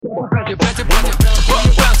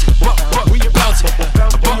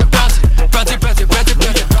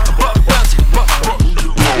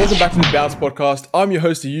back to the Bounce Podcast. I'm your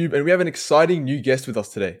host, Ayub, and we have an exciting new guest with us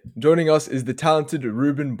today. Joining us is the talented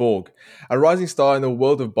Ruben Borg, a rising star in the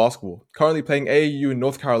world of basketball. Currently playing AAU in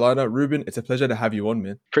North Carolina. Ruben, it's a pleasure to have you on,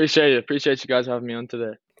 man. Appreciate it. Appreciate you guys having me on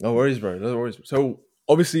today. No worries, bro. No worries. So,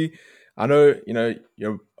 obviously, I know,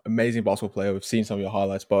 you're an amazing basketball player. We've seen some of your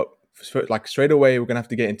highlights, but like straight away, we're going to have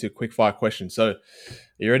to get into quick fire questions. So, are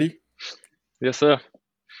you ready? Yes, sir.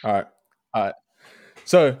 All right.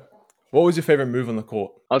 So, what was your favorite move on the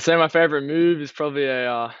court? I'd say my favorite move is probably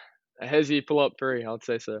a hezzy pull-up three. I'd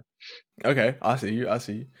say so. Okay, I see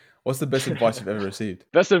you. What's the best advice you've ever received?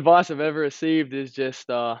 Best advice I've ever received is just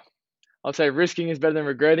I'd say risking is better than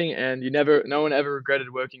regretting, and no one ever regretted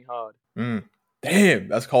working hard. Damn,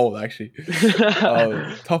 that's cold, actually.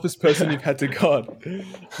 Toughest person you've had to guard?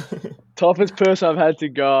 Toughest person I've had to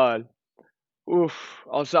guard. Oof.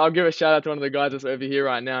 I'll give a shout out to one of the guys that's over here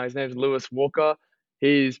right now. His name's Lewis Walker.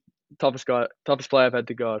 He's toughest player I've had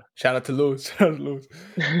to guard. Shout out to Lewis.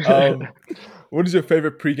 What is your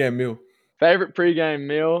favorite pregame meal? Favorite pregame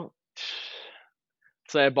meal?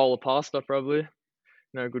 I'd say a bowl of pasta, probably.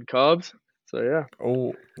 Good carbs. So, yeah.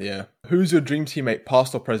 Oh, yeah. Who's your dream teammate,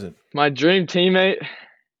 past or present? My dream teammate?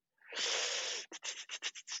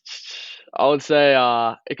 I would say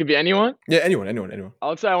it could be anyone. Yeah, anyone. I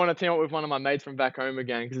would say I want to team up with one of my mates from back home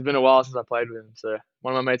again because it's been a while since I played with him. So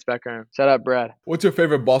one of my mates back home. Shout out Brad. What's your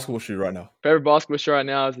favorite basketball shoe right now? Favorite basketball shoe right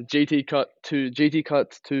now is the GT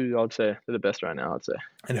Cuts 2. I'd say they're the best right now. I'd say.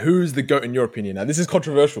 And who's the GOAT in your opinion? Now this is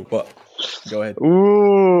controversial, but go ahead.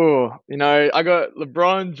 Ooh, I got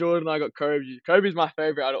LeBron, Jordan, I got Kobe. Kobe's my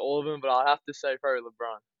favorite out of all of them, but I'll have to say probably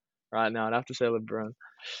LeBron. Right now, I'd have to say LeBron.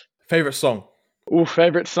 Favorite song? Ooh,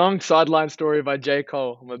 favorite song? Sideline Story by J.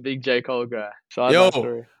 Cole. I'm a big J. Cole guy. Sideline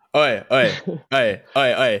Story. Oi.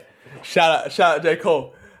 Shout out J.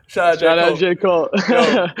 Cole. Shout out J. Cole.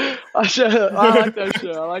 I like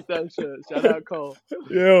that shit. Shout out Cole.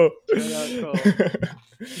 Yo. Shout out Cole.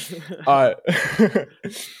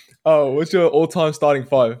 Alright. What's your all-time starting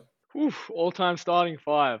five? All-time starting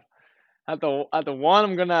five. At the one,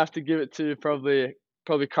 I'm gonna have to give it to probably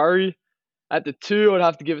Curry. At the two, I'd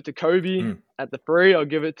have to give it to Kobe. At the three, I'll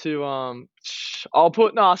give it to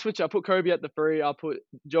I'll switch. I'll put Kobe at the three. I'll put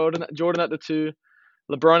Jordan at the two,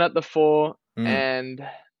 LeBron at the four, and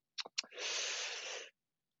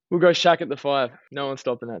we'll go Shaq at the five. No one's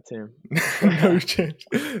stopping that team. No change.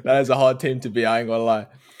 That is a hard team to beat. I ain't gonna lie.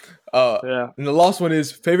 Yeah. And the last one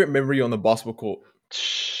is favorite memory on the basketball court.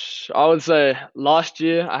 I would say last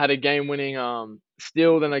year I had a game-winning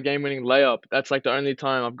steal, then a game-winning layup. That's like the only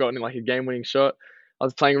time I've gotten like a game-winning shot. I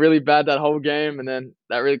was playing really bad that whole game, and then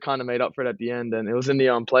that really kind of made up for it at the end. And it was in the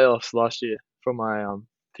playoffs last year for my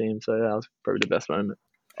team. So yeah, that was probably the best moment.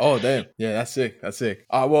 Oh damn, yeah, that's sick.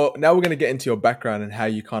 Well, now we're gonna get into your background and how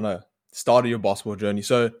you kind of started your basketball journey.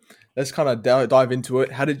 So let's kind of dive into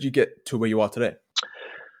it. How did you get to where you are today?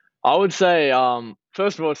 I would say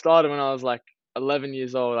first of all, it started when I was like 11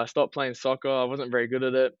 years old. I stopped playing soccer. I wasn't very good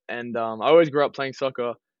at it, and I always grew up playing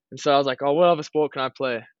soccer. And so I was like, what other sport can I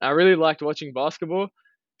play? And I really liked watching basketball,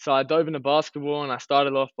 so I dove into basketball, and I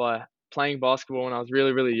started off by playing basketball when I was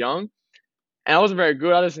really, really young. And I wasn't very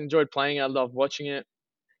good. I just enjoyed playing it. I loved watching it.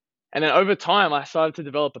 And then over time, I started to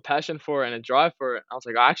develop a passion for it and a drive for it. I was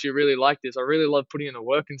like, I actually really like this. I really love putting in the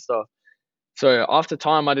work and stuff. So after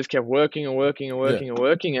time, I just kept working,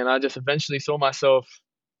 and I just eventually saw myself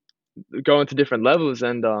going to different levels,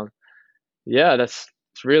 and that's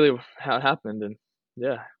really how it happened. And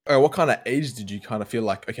yeah. What kind of age did you kind of feel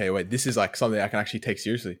like, okay, wait, this is like something I can actually take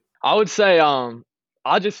seriously? I would say I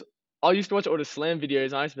used to watch all the slam videos,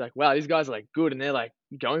 and I used to be like, wow, these guys are like good, and they're like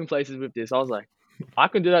going places with this. I was like, I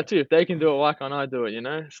can do that too. If they can do it, why can't I do it?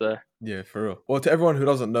 So yeah, for real. Well, to everyone who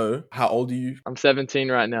doesn't know, how old are you? I'm 17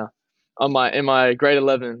 right now. I'm in my grade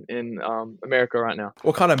 11 in America right now.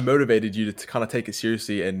 What kind of motivated you to kind of take it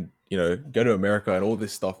seriously and go to America and all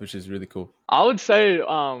this stuff, which is really cool? I would say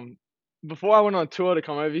before I went on tour to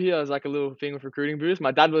come over here, I was like a little thing with Recruiting Boost.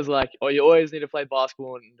 My dad was like, "Oh, you always need to play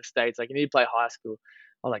basketball in the States. Like, you need to play high school."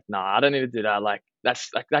 I was like, "Nah, I don't need to do that. Like,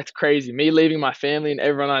 that's crazy. Me leaving my family and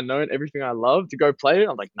everyone I know and everything I love to go play it.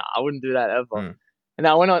 I'm like, nah, I wouldn't do that ever." And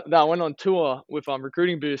I went on tour with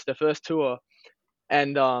Recruiting Boost, the first tour,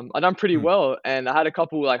 and I done pretty well. And I had a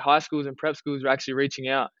couple like high schools and prep schools were actually reaching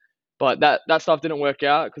out, but that stuff didn't work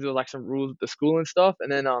out because there was like some rules with the school and stuff.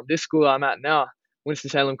 And then this school I'm at now,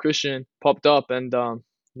 Winston-Salem Christian, popped up, and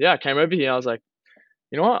I came over here. I was like,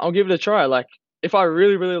 you know what, I'll give it a try. Like, if I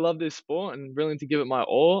really, really love this sport and willing to give it my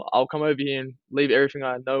all, I'll come over here and leave everything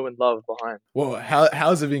I know and love behind. Well,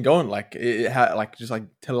 how's it been going?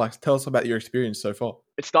 Tell us about your experience so far.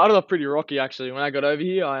 It started off pretty rocky, actually. When I got over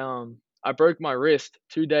here, I I broke my wrist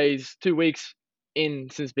 2 weeks in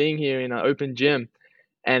since being here in an open gym,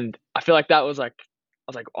 and I feel like that was like I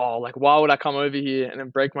was like, oh, like why would I come over here and then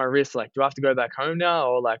break my wrist? Like, do I have to go back home now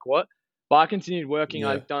or like what? But I continued working. Yeah.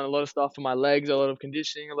 I've done a lot of stuff for my legs, a lot of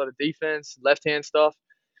conditioning, a lot of defense, left hand stuff.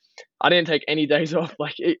 I didn't take any days off.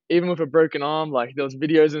 Like even with a broken arm, like there was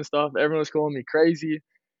videos and stuff. Everyone was calling me crazy,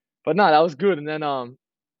 but no, that was good. And then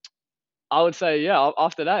I would say yeah.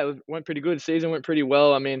 After that, went pretty good. The season went pretty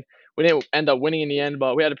well. I mean, we didn't end up winning in the end,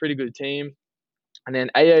 but we had a pretty good team. And then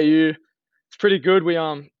AAU, it's pretty good. We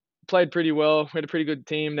played pretty well. We had a pretty good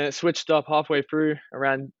team. Then it switched up halfway through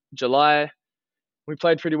around July. We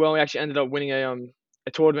played pretty well. We actually ended up winning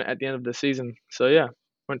a tournament at the end of the season. So yeah,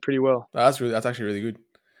 went pretty well. That's actually really good.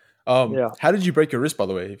 Yeah. How did you break your wrist, by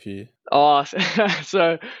the way? If you Oh,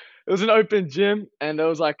 so it was an open gym, and there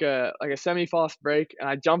was like a semi-fast break, and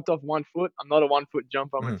I jumped off 1 foot. I'm not a 1 foot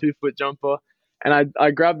jumper. I'm a mm, 2 foot jumper, and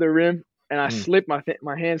I grabbed the rim and I mm. slipped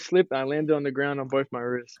my hand slipped and I landed on the ground on both my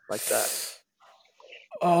wrists like that. So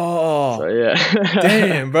Oh, yeah.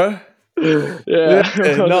 damn, bro. Yeah. Yeah,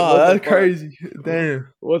 Wasn't nah, that's fun. crazy.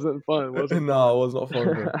 Damn. Wasn't fun. Wasn't No, it was not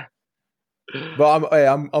fun, bro.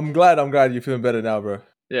 But I'm glad you're feeling better now, bro.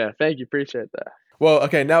 Yeah, thank you. Appreciate that. Well,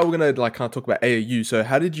 okay, now we're gonna like kind of talk about AAU. So,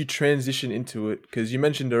 how did you transition into it? Because you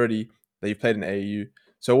mentioned already that you played in AAU.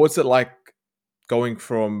 So, what's it like going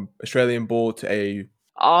from Australian ball to AAU?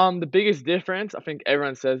 The biggest difference, I think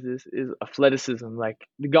everyone says this, is athleticism. Like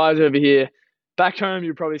the guys over here, back home,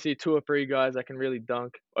 you probably see 2 or 3 guys that can really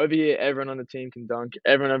dunk. Over here, everyone on the team can dunk.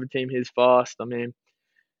 Everyone on the team is fast. I mean,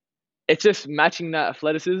 it's just matching that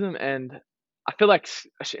athleticism. And I feel like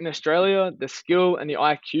in Australia, the skill and the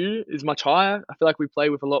IQ is much higher. I feel like we play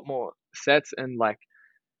with a lot more sets and like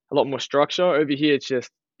a lot more structure. Over here, it's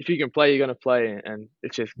just if you can play, you're gonna play, and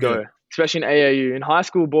it's just Yeah. go. Especially in AAU, in high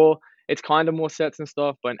school ball, it's kind of more sets and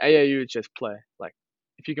stuff, but in AAU, it's just play. Like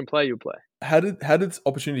if you can play, you play. How did this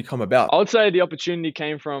opportunity come about? I would say the opportunity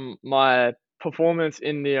came from my performance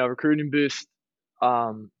in the recruiting boost.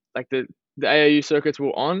 Like the AAU circuits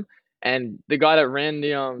were on, and the guy that ran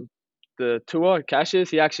the tour,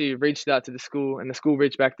 Cassius, he actually reached out to the school, and the school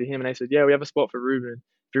reached back to him, and they said, "Yeah, we have a spot for Ruben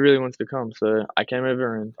if he really wants to come." So I came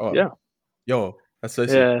over, and Oh, yeah, yo, that's so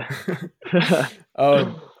sick.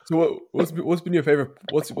 yeah. So what's been your favorite?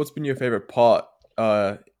 What's been your favorite part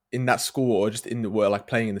in that school or just in the world, like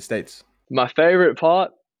playing in the States? My favorite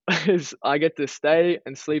part is I get to stay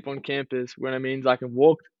and sleep on campus, when it means I can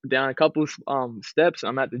walk down a couple steps.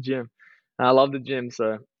 I'm at the gym, and I love the gym,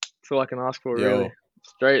 so that's all I can ask for, really. Yo,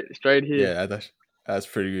 Straight here. yeah, that's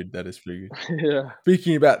pretty good. That is pretty good. Yeah.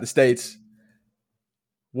 Speaking about the States,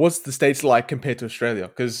 what's the States like compared to Australia?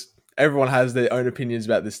 Because everyone has their own opinions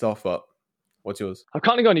about this stuff, but what's yours? I've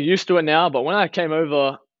kind of gotten used to it now, but when I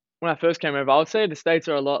first came over, I would say the States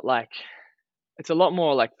are a lot like, it's a lot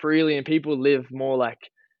more like freely, and people live more like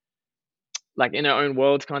in their own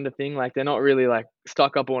worlds kind of thing. Like they're not really like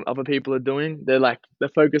stuck up on what other people are doing. They're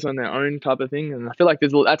focused on their own type of thing, and I feel like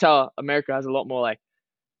that's how America has a lot more like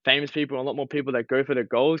famous people and a lot more people that go for their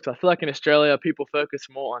goals. Because I feel like in Australia, people focus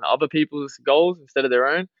more on other people's goals instead of their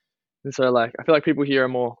own, and so like I feel like people here are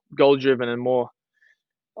more goal driven and more.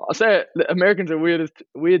 I'll say the Americans are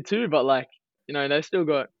weird too, but like they still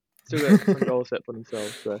got some goals set for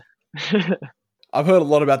themselves. So. I've heard a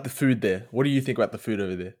lot about the food there. What do you think about the food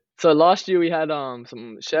over there? So last year we had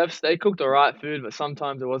some chefs. They cooked alright food, but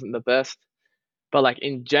sometimes it wasn't the best. But like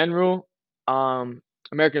in general,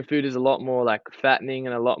 American food is a lot more like fattening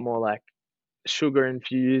and a lot more like sugar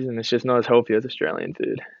infused, and it's just not as healthy as Australian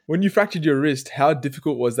food. When you fractured your wrist, how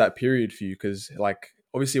difficult was that period for you? Because like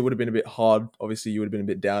obviously it would have been a bit hard. Obviously you would have been a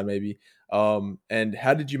bit down maybe. And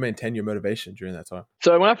how did you maintain your motivation during that time?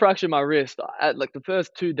 So when I fractured my wrist, at like the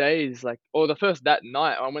first 2 days, or that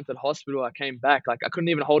night, I went to the hospital. I came back, like I couldn't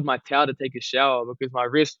even hold my towel to take a shower because my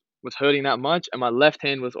wrist was hurting that much, and my left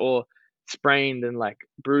hand was all sprained and like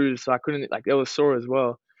bruised, so I couldn't, like it was sore as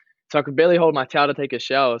well. So I could barely hold my towel to take a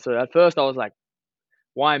shower. So at first I was like,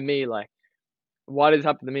 why me? Like, why did this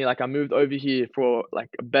happen to me? Like I moved over here for like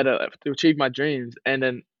to achieve my dreams, and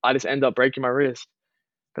then I just end up breaking my wrist.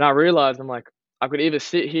 But I realized I'm like, I could either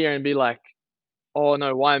sit here and be like, oh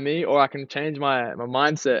no, why me? Or I can change my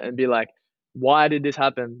mindset and be like, why did this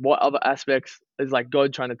happen? What other aspects is like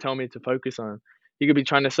God trying to tell me to focus on? He could be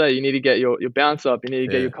trying to say you need to get your bounce up, you need to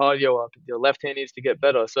get Yeah. your cardio up, your left hand needs to get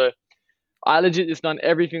better. So I legit just done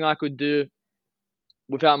everything I could do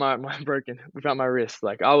without without my wrist.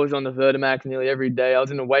 Like I was on the Vertimax nearly every day. I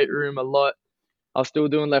was in the weight room a lot. I was still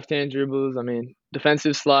doing left hand dribbles. I mean,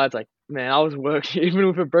 defensive slides. Like, man, I was working even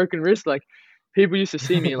with a broken wrist. Like, people used to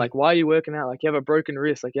see me like, why are you working out? Like, you have a broken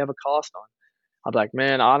wrist. Like, you have a cast on. I'd be like,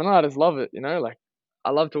 man, I don't know, I just love it, like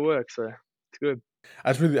I love to work, so it's good.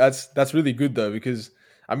 That's really good though, because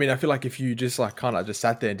I mean I feel like if you just like kind of just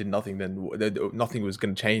sat there and did nothing, then nothing was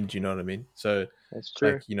going to change. You know what I mean? So That's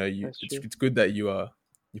true. like you That's true. it's good that you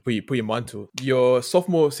put your mind to it. Your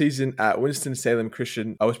sophomore season at Winston Salem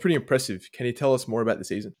Christian was pretty impressive. Can you tell us more about the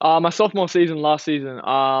season? My sophomore season, last season,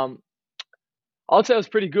 I'd say it was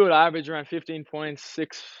pretty good. I averaged around 15 points,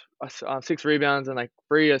 6 rebounds, and like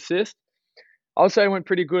 3 assists. I would say it went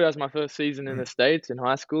pretty good as my first season in the States in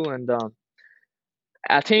high school, and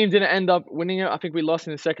our team didn't end up winning it. I think we lost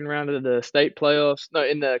in the second round of the state playoffs. No,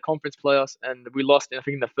 in the conference playoffs, and we lost, I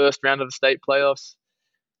think, in the first round of the state playoffs,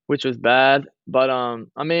 which was bad. But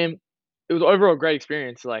I mean, it was overall a great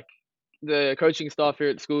experience. Like the coaching staff here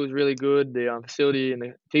at the school is really good. The facility and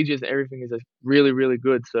the teachers and everything is really, really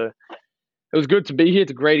good. So it was good to be here.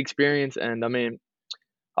 It's a great experience, and I mean,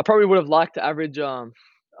 I probably would have liked to average a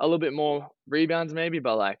little bit more rebounds maybe,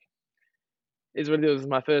 but like is what it is. It was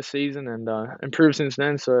my first season and improved since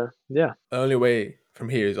then. So yeah, The only way from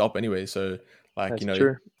here is up anyway. So like that's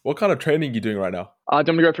true. what kind of training are you doing right now? Do you want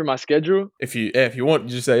me to go through my schedule? If you want, you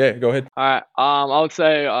just say yeah. Go ahead. All right. I would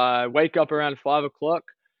say I wake up around 5 o'clock.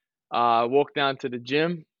 Walk down to the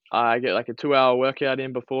gym. I get like a 2 hour workout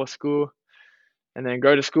in before school, and then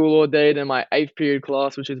go to school all day. Then my eighth period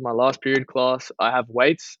class, which is my last period class, I have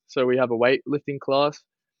weights. So we have a weightlifting class.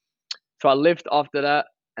 So I lift after that,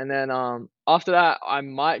 and then after that I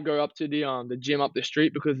might go up to the gym up the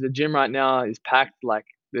street because the gym right now is packed. Like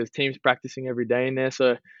there's teams practicing every day in there,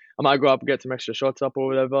 so I might go up and get some extra shots up or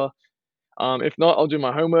whatever. If not, I'll do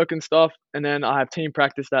my homework and stuff, and then I have team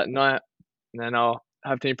practice that night, and then I'll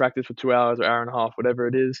have team practice for 2 hours or hour and a half, whatever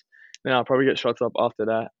it is. Then I'll probably get shots up after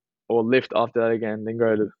that, or lift after that again, then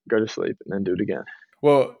go to sleep and then do it again.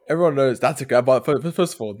 Well, everyone knows that's a good. But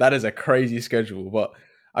first of all, that is a crazy schedule. But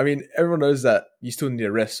I mean, everyone knows that you still need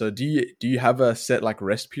a rest. So do you have a set like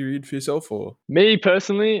rest period for yourself, or Me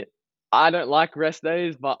personally, I don't like rest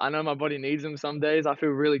days, but I know my body needs them some days. I feel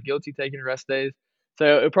really guilty taking rest days.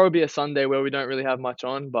 So it'll probably be a Sunday where we don't really have much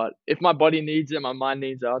on. But if my body needs it, my mind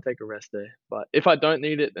needs it, I'll take a rest day. But if I don't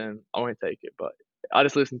need it, then I won't take it. But I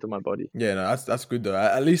just listen to my body. yeah, no, that's good though.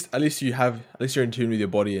 At least you're in tune with your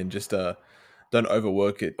body and just don't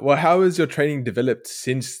overwork it. Well, how has your training developed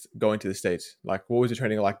since going to the States? Like, what was your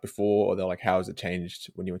training like before, or then like how has it changed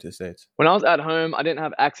when you went to the States? When I was at home, I didn't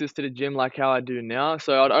have access to the gym like how I do now.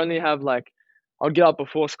 So I'd only have like, I'd get up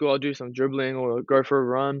before school, I'll do some dribbling or go for a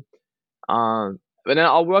run. But then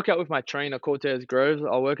I'll work out with my trainer, Cortez Groves.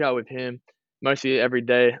 I'll work out with him mostly every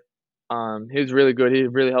day. He's really good. He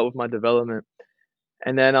really helped with my development.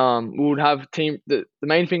 And then we would have team. The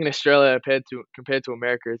main thing in Australia compared to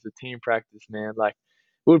America is the team practice, man. Like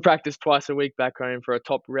we would practice twice a week back home for a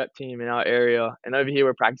top rep team in our area, and over here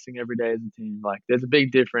we're practicing every day as a team. Like there's a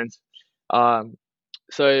big difference. Um,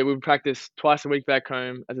 so we would practice twice a week back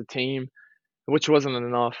home as a team, which wasn't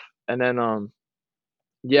enough. And then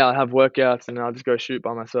yeah, I have workouts and I'll just go shoot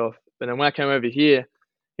by myself. But then when I came over here,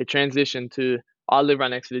 it transitioned to I live right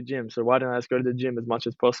next to the gym, so why don't I just go to the gym as much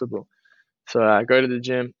as possible? So I go to the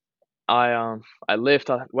gym. I lift.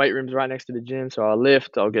 Weight room's right next to the gym, so I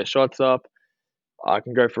lift. I'll get shots up. I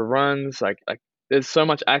can go for runs. Like there's so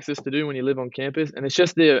much access to do when you live on campus, and it's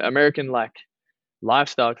just the American like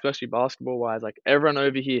lifestyle, especially basketball wise. Like everyone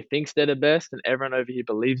over here thinks they're the best, and everyone over here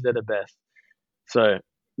believes they're the best. So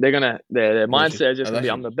their mindset is just gonna be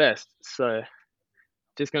I'm the best. So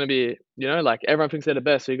just gonna be like everyone thinks they're the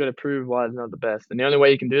best, so you got to prove why they're not the best. And the only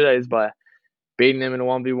way you can do that is by beating them in a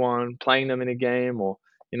 1v1, playing them in a game, or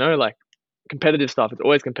like competitive stuff. It's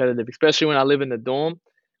always competitive, especially when I live in the dorm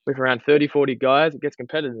with around 30, 40 guys. It gets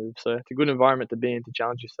competitive, so it's a good environment to be in to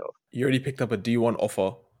challenge yourself. You already picked up a D1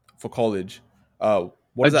 offer for college. What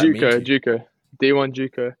does that mean JUCO, to you? JUCO, D1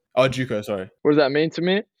 JUCO. Oh, JUCO, sorry. What does that mean to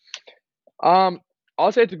me?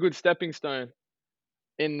 I'll say it's a good stepping stone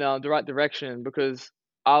in the right direction because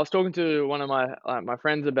I was talking to one of my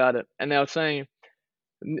friends about it, and they were saying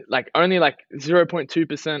like only like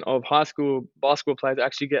 0.2% of high school basketball players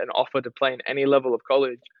actually get an offer to play in any level of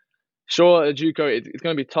college. Sure, a JUCO, it's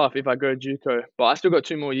going to be tough if I go JUCO, but I still got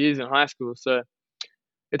 2 more years in high school, so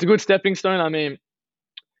it's a good stepping stone. I mean,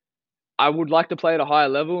 I would like to play at a higher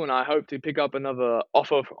level, and I hope to pick up another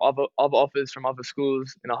offer of other offers from other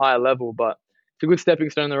schools in a higher level. But it's a good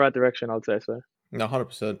stepping stone in the right direction, I would say so. No,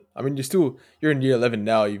 100%. I mean, you're in year 11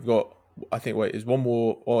 now. You've got, I think, is one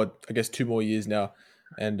more, or I guess 2 more years now.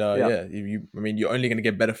 And Yeah. yeah, I mean, you're only going to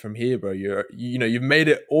get better from here, bro. You've made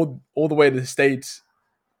it all the way to the States.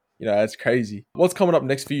 That's crazy. What's coming up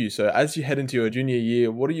next for you? So as you head into your junior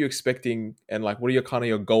year, what are you expecting, and like, what are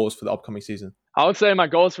your goals for the upcoming season? I would say my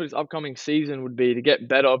goals for this upcoming season would be to get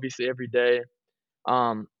better, obviously, every day.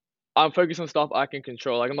 Um, I'm focused on stuff I can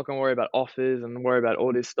control. Like I'm not gonna worry about offers and worry about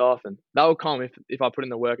all this stuff, and that will come if I put in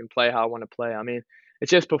the work and play how I want to play. I mean,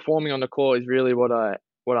 it's just performing on the court is really what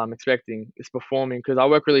I'm expecting. It's performing because I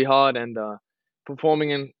work really hard and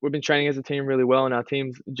performing, and we've been training as a team really well, and our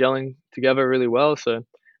team's gelling together really well. So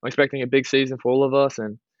I'm expecting a big season for all of us,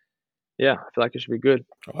 and yeah, I feel like it should be good.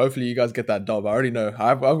 Hopefully you guys get that dub. I already know.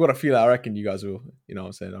 I've got a feel. I reckon you guys will. You know what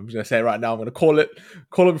I'm saying? I'm just going to say it right now. I'm going to call it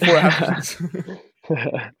before it happens.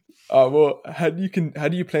 Well, how do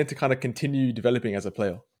you plan to kind of continue developing as a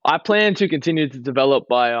player? I plan to continue to develop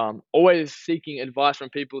by always seeking advice from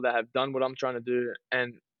people that have done what I'm trying to do,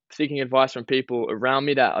 and seeking advice from people around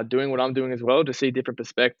me that are doing what I'm doing as well, to see different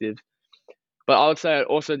perspectives. But I would say I'd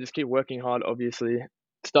also just keep working hard, obviously,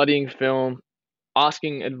 studying film,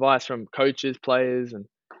 asking advice from coaches, players, and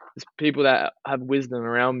just people that have wisdom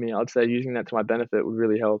around me. I'd say using that to my benefit would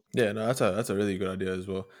really help. Yeah, no, that's a really good idea as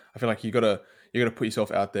well. I feel like you gotta put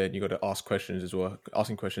yourself out there, and you gotta ask questions as well.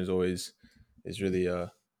 Asking questions always is really I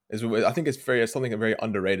think it's something very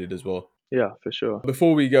underrated as well. Yeah, for sure.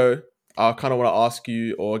 Before we go, I kind of want to ask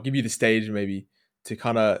you, or give you the stage maybe, to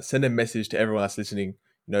kind of send a message to everyone that's listening.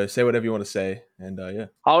 You know, say whatever you want to say, and yeah.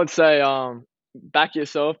 I would say back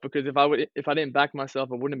yourself, because if I didn't back myself,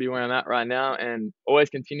 I wouldn't be where I'm at right now. And always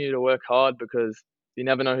continue to work hard, because you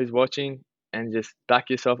never know who's watching, and just back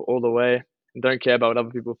yourself all the way. And don't care about what other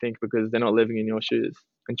people think, because they're not living in your shoes.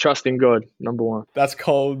 And trust in God, number one. That's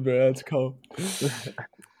cold, bro. That's cold.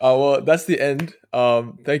 Well, that's the end.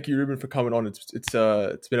 Thank you, Ruben, for coming on.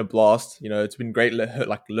 It's been a blast. You know, it's been great,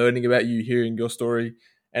 learning about you, hearing your story,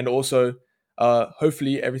 and also,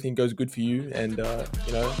 hopefully everything goes good for you, and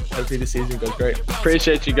you know, hopefully the season goes great.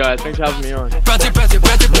 Appreciate you guys. Thanks for having me on.